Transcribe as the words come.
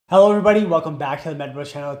Hello everybody, welcome back to the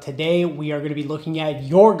MedBros channel. Today we are going to be looking at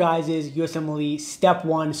your guys' USMLE Step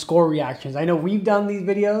 1 score reactions. I know we've done these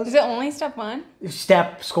videos. Is it only Step 1?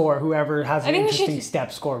 Step score, whoever has an interesting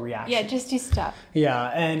step score reaction. Yeah, just do step. Yeah,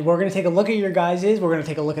 and we're going to take a look at your guys'. We're going to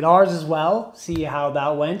take a look at ours as well, see how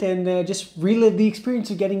that went, and just relive the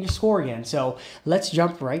experience of getting your score again. So let's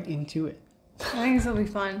jump right into it. I think this will be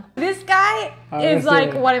fun. This guy is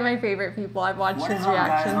like one of my favorite people. I've watched his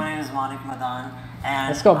reaction. My name is Manik Madan.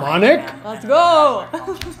 And let's go, Manik. Let's go.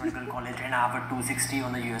 Medical college, and I have a 260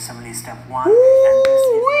 on the USMLE Step 1. And this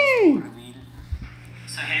is my reveal.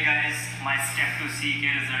 So hey guys, my Step 2 CK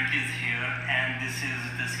result is here, and this is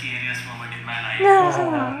the scariest moment in my life.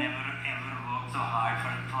 I've never ever worked so hard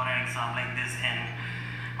for an exam like this, and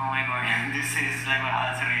oh my god, this is like my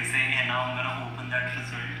heart's racing, and now I'm gonna open that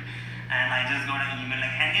result. And I just got an email,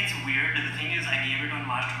 and it's weird. The thing is, I gave it on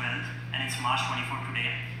March 12th, and it's March 24th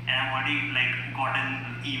today, and I've already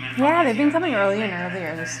gotten email. Yeah, they've been coming earlier and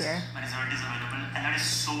earlier this year. My result is available, and that is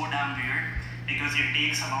so damn weird because it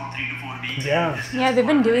takes about 3 to 4 weeks. Yeah, they've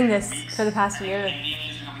been doing this for the past year.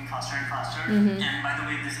 English is becoming faster and faster. And by the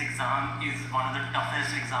way, this exam is one of the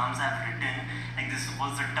toughest exams I've written. Like, this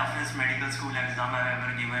was the toughest medical school exam I've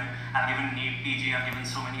ever given. I've given NEET, PG, I've given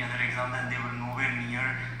so many other exams, and they were nowhere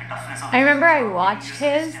near the toughness of. I remember I watched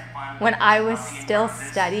his when I was still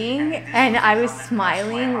studying, and I was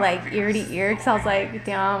smiling like ear to ear because I was like,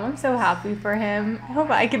 damn, I'm so happy for him. I hope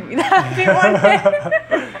I can be that happy one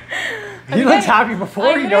day. He looks happy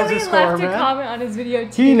before he knows his score, man. Left a comment on his video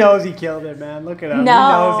too. He knows he killed it, man. Look at him. No,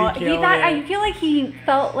 he knows he killed it. I feel like he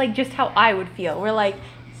felt like just how I would feel. We're like,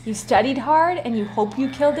 you studied hard and you hope you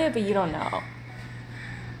killed it, but you don't know.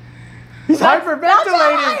 He's hyperventilating. That's how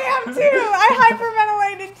I am too. I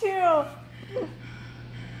hyperventilated too.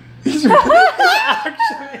 He's really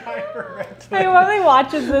actually hyperventilating. Like, when he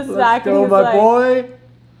watches this back and go, he's my like, boy.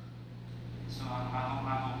 So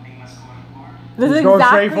I'm opening my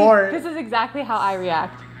score report. This is exactly how I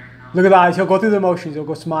react. Look at the eyes. He'll go through the motions. He'll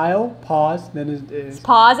go smile, pause, then is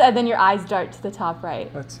Pause, and then your eyes dart to the top right.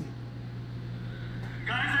 Let's see.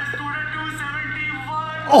 Guys, I scored a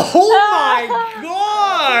 271. Oh my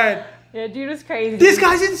god! Yeah, dude is crazy. This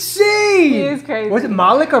guy's insane! He is crazy. Was it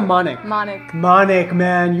Malik or Manik? Manik. Manik,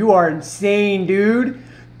 man. You are insane, dude.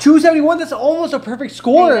 271, that's almost a perfect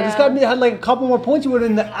score. This guy had like a couple more points. He would have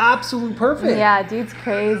been the absolute perfect. Yeah, dude's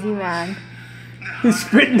crazy, man. He's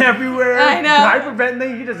spitting everywhere. I know.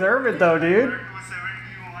 Hyperventilating. You deserve it, though, dude.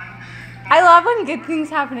 I love when good things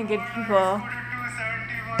happen to good people.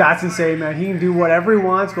 That's insane, man. He can do whatever he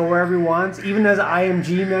wants, go wherever he wants. Even as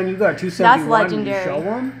IMG, man, you got a 271. That's legendary. You show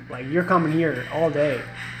him, like, you're coming here all day.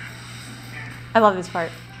 I love this part.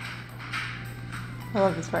 I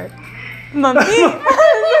love this part. Mummy! This is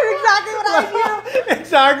exactly what I do.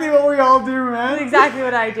 Exactly what we all do, man. This is exactly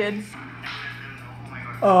what I did.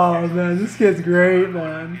 Oh, man, this kid's great,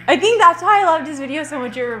 man. I think that's why I loved his video so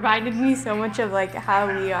much. It reminded me so much of like how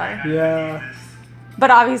we are. Yeah. But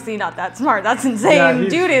obviously not that smart. That's insane. Yeah,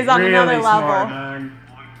 dude is on really another level. Smart, man. I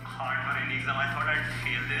thought I'd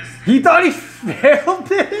fail this. He thought he failed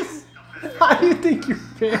this? How do you think you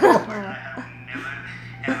failed? I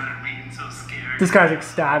have never been so scared. This guy's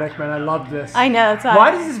ecstatic, man. I love this. I know. That's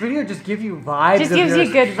why does this video just give you vibes? Just of gives you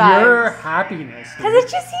good pure vibes. happiness. Because it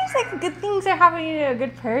just seems like good things are happening to a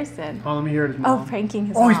good person. Oh, let me hear his mom. Oh, pranking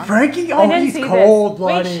his mom. mom. He's pranking? I Oh, didn't he's see this.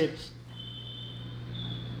 cold-blooded.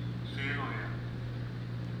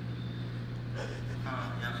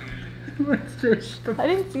 I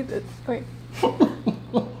didn't see this. Wait.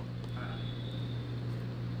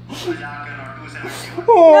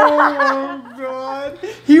 Oh my god.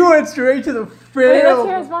 He went straight to the fail. Wait, let's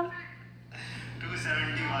hear his mom.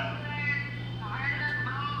 271.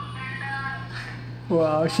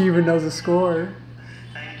 Wow, she even knows the score.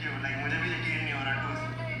 Thank you. Like, मुझे भी यकीन नहीं हो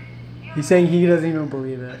रहा. He's saying he doesn't even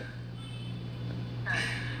believe it.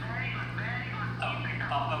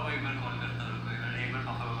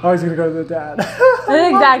 Oh, he's gonna go to the dad.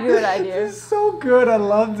 That's exactly what I do. This is so good. I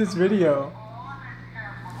love this video.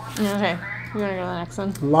 Okay, we're gonna go to the next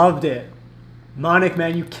one. Loved it. Manik,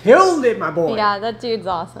 man, you killed it, my boy. Yeah, that dude's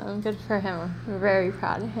awesome. Good for him. We're very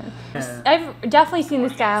proud of him. Yeah. I've definitely seen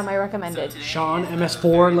this guy on my recommended. Sean,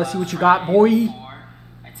 MS4, let's see what you got, boy.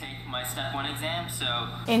 I take my Step 1 exam, so...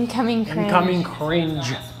 Incoming cringe. Incoming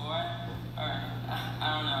cringe. I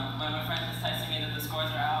don't know. My friend was texting me that the scores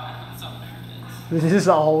are out, and I'm so nervous. This is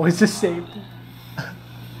always the same.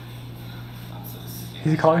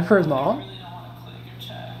 Is he calling for his mom?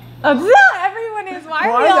 Everyone is. Why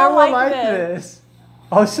are we is all everyone like like this? this?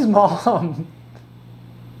 Oh, it's his mom.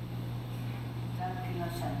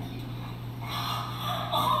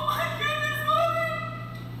 Oh my goodness,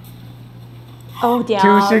 Oh, damn.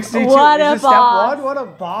 262. What Is a this step boss. one? What a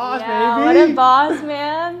boss, Yeah, baby. what a boss,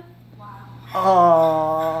 man.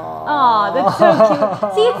 Oh, that's so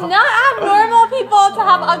cute. See, it's not abnormal, people, to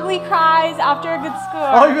have ugly cries after a good score.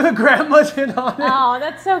 Oh, even the grandma's in on it. Oh,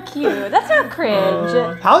 that's so cute. That's not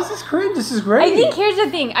cringe. How's this cringe? This is great. I think here's the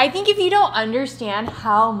thing. I think if you don't understand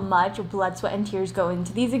how much blood, sweat, and tears go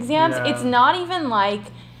into these exams, Yeah. it's not even like,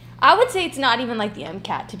 I would say it's not even like the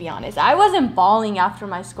MCAT, to be honest. I wasn't bawling after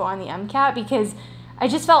my score on the MCAT because I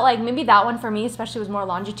just felt like maybe that one for me especially was more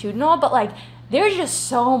longitudinal, but like there's just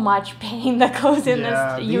so much pain that goes in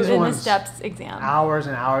this STEPS exam. Hours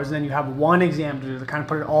and hours, and then you have one exam to do to kind of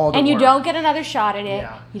put it all to And you work. don't get another shot at it.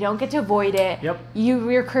 Yeah. You don't get to avoid it. Yep.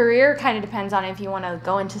 Your career kind of depends on if you want to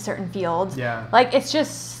go into certain fields. Yeah. Like it's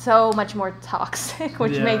just so much more toxic,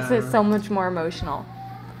 which Yeah. makes it so much more emotional.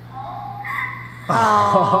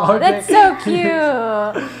 Oh, Oh, that's so cute.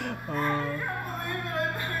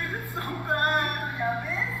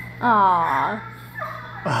 Aw.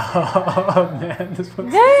 Oh man, this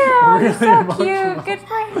one's Damn, really he's so emotional. cute. Good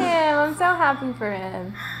for him. I'm so happy for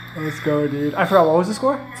him. Let's go, dude. I forgot, what was the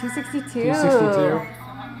score? 262. 262.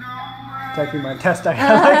 Technically my test I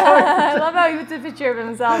I love how he puts a picture of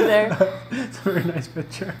himself there. It's a very nice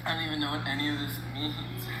picture. I don't even know what any of this means.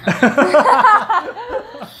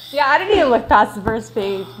 Yeah, I didn't even look past the first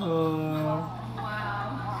page.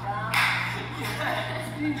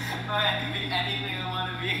 I can be anything I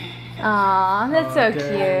want to be. Aw, that's so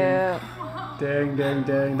dang. cute. Dang, dang,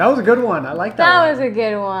 dang. That was a good one. I like that That one. was a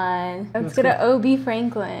good one. Let's go to OB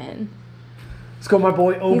Franklin. Let's go, my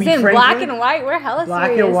boy, Obi He's in Franklin. black and white. We're hella Black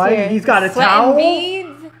serious and white. here. He's got a Sweat towel. And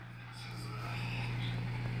beads.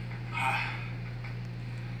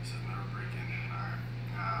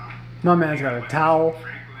 My man's got a towel.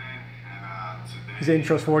 His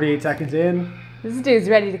intro's 48 seconds in. This dude's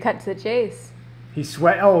ready to cut to the chase. He's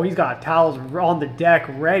sweat. Oh, he's got towels on the deck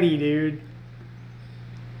ready, dude.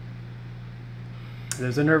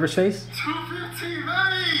 There's a nervous face. 215,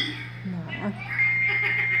 ready! No. Yeah,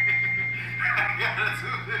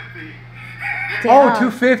 250. Oh,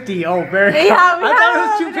 250. Oh, very Yeah, we I have thought a it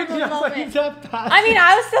was little bit of 250. a I was like, moment. he's up passing. I mean,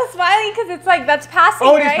 I was still smiling because it's like, that's passing,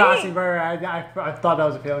 Oh, it is right? passing. Right. I thought that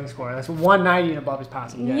was a failing score. That's 190 and above is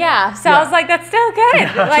passing. Yeah, so I was like, that's still good.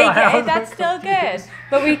 Yeah, that's why I was That's like still good. confused.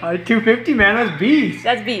 But we, 250, man. That's beast.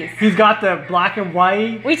 that's beast. He's got the black and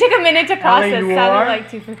white. We took a minute to process. LA Sounded Noir. like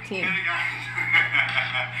 215.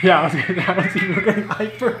 Yeah, I was even getting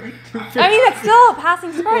hyper. 250. I mean, that's still a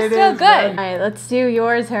passing score. It Still is, good. man. All right, let's do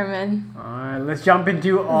yours, Herman. All right, let's jump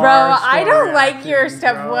into our Bro, I score don't like your reactions,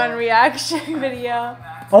 step bro. 1 reaction video.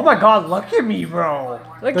 Oh my God, look at me, bro.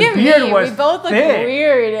 Look The at beard me. was We both look thick.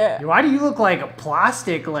 weird. Why do you look like a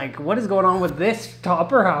plastic? Like, what is going on with this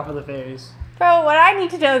upper half of the face? Bro, what I need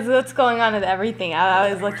to know is what's going on with everything.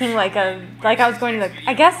 I was looking like I was going to the,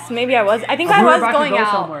 I guess maybe I was. I think We I were was about to going go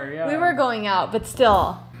out. somewhere, yeah. We were going out, but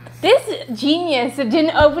still. This genius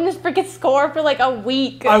didn't open his freaking score for like a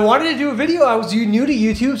week. I wanted to do a video. I was new to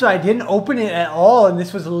YouTube, so I didn't open it at all, and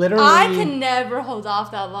this was literally... I can never hold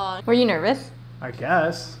off that long. Were you nervous? I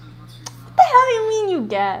guess. What the hell do you mean you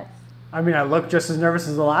guess? I mean, I looked just as nervous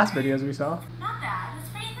as the last videos we saw. Not that. It's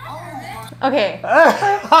pretty good. Okay.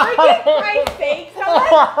 For Christ's sake, someone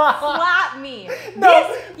slap me.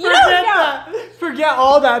 No, You don't know. that. Forget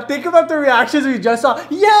all that. Think about the reactions we just saw.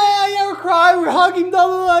 Yeah, we're crying, we're hugging, blah,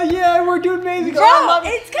 blah, blah. Yeah, we're doing amazing. Bro, Oh, I love it.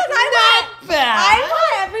 it's because bad. I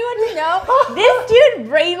want everyone to know this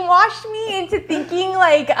dude brainwashed me into thinking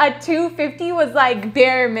like a 250 was like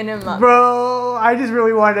bare minimum. Bro, I just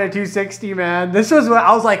really wanted a 260, man. This was what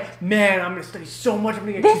I was like, man, I'm gonna study so much. I'm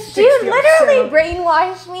gonna get This 260. dude I'm literally set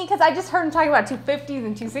brainwashed me because I just heard him talking about 250s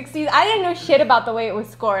and 260s. I didn't know shit about the way it was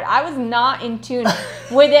scored. I was not in tune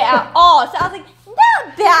with it at all. So I was like,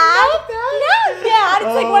 not bad. Not bad.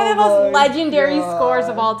 It's like one of the Oh most my legendary God. scores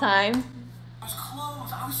of all time. I was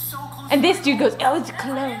close. I was so close. And this dude goes, oh, it's close.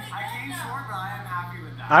 I came short, but I am happy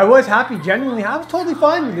with that. I was happy, genuinely. I was totally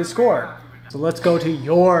fine with this score. So let's go to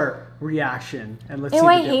your reaction and let's Ew, see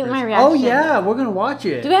I the hate my difference. Oh reaction. yeah, we're gonna watch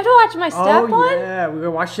it. Do we have to watch my step one? Yeah, we're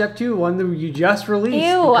gonna watch step 2, one that you just released.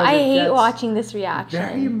 Ew, because I it hate gets watching this reaction.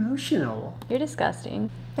 Very emotional. You're disgusting.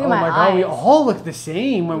 Oh Look my at my God, we eyes. all look the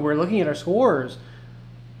same when we're looking at our scores.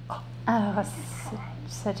 Oh,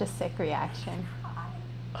 such a sick reaction.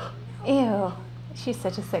 Ew, she's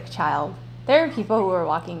such a sick child. There are people who are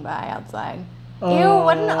walking by outside. Ew,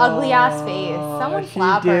 what an ugly ass face. Someone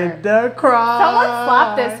slap She her. did the cry. Someone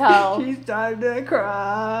slap this hoe. She's starting to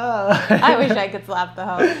cry. I wish I could slap the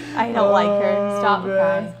hoe. I don't like her. Stop man.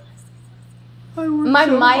 crying. I worked My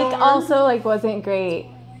so mic hard. also like wasn't great.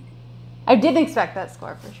 I didn't expect that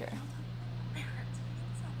score for sure.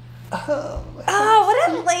 Oh, what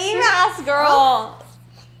a lame ass girl.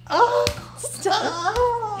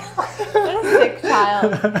 What a sick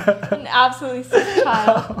child. An absolutely sick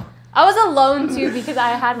child. I was alone too because I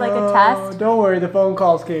had like a test. Don't worry, the phone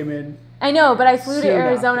calls came in. I know, but I flew to Soon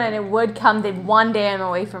Arizona after. and it would come the one day I'm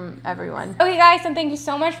away from everyone. Okay guys, and thank you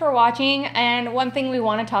so much for watching. And one thing we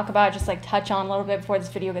want to talk about, just like touch on a little bit before this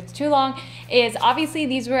video gets too long, is obviously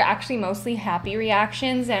these were actually mostly happy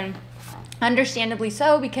reactions, and understandably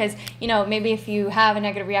so, because you know, maybe if you have a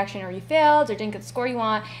negative reaction or you failed or didn't get the score you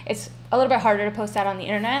want, it's a little bit harder to post that on the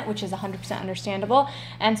internet, which is 100% understandable.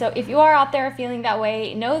 And so if you are out there feeling that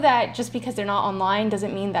way, know that just because they're not online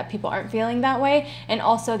doesn't mean that people aren't feeling that way, and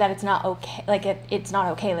also that it's not okay. Like it's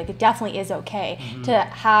not okay. Like it definitely is okay to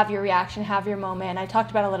have your reaction, have your moment. I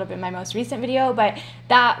talked about a little bit in my most recent video, but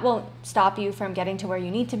that won't stop you from getting to where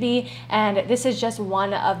you need to be. And this is just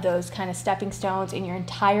one of those kind of stepping stones in your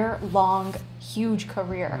entire long, huge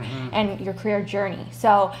career and your career journey.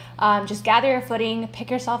 So just gather your footing,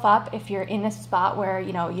 pick yourself up if you're in a spot where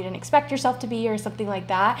you know you didn't expect yourself to be or something like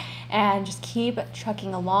that, and just keep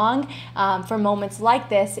trucking along for moments like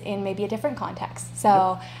this in maybe a different context.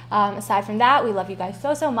 So aside from that, we love you guys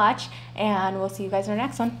so much, and we'll see you guys in our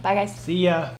next one. Bye guys. See ya.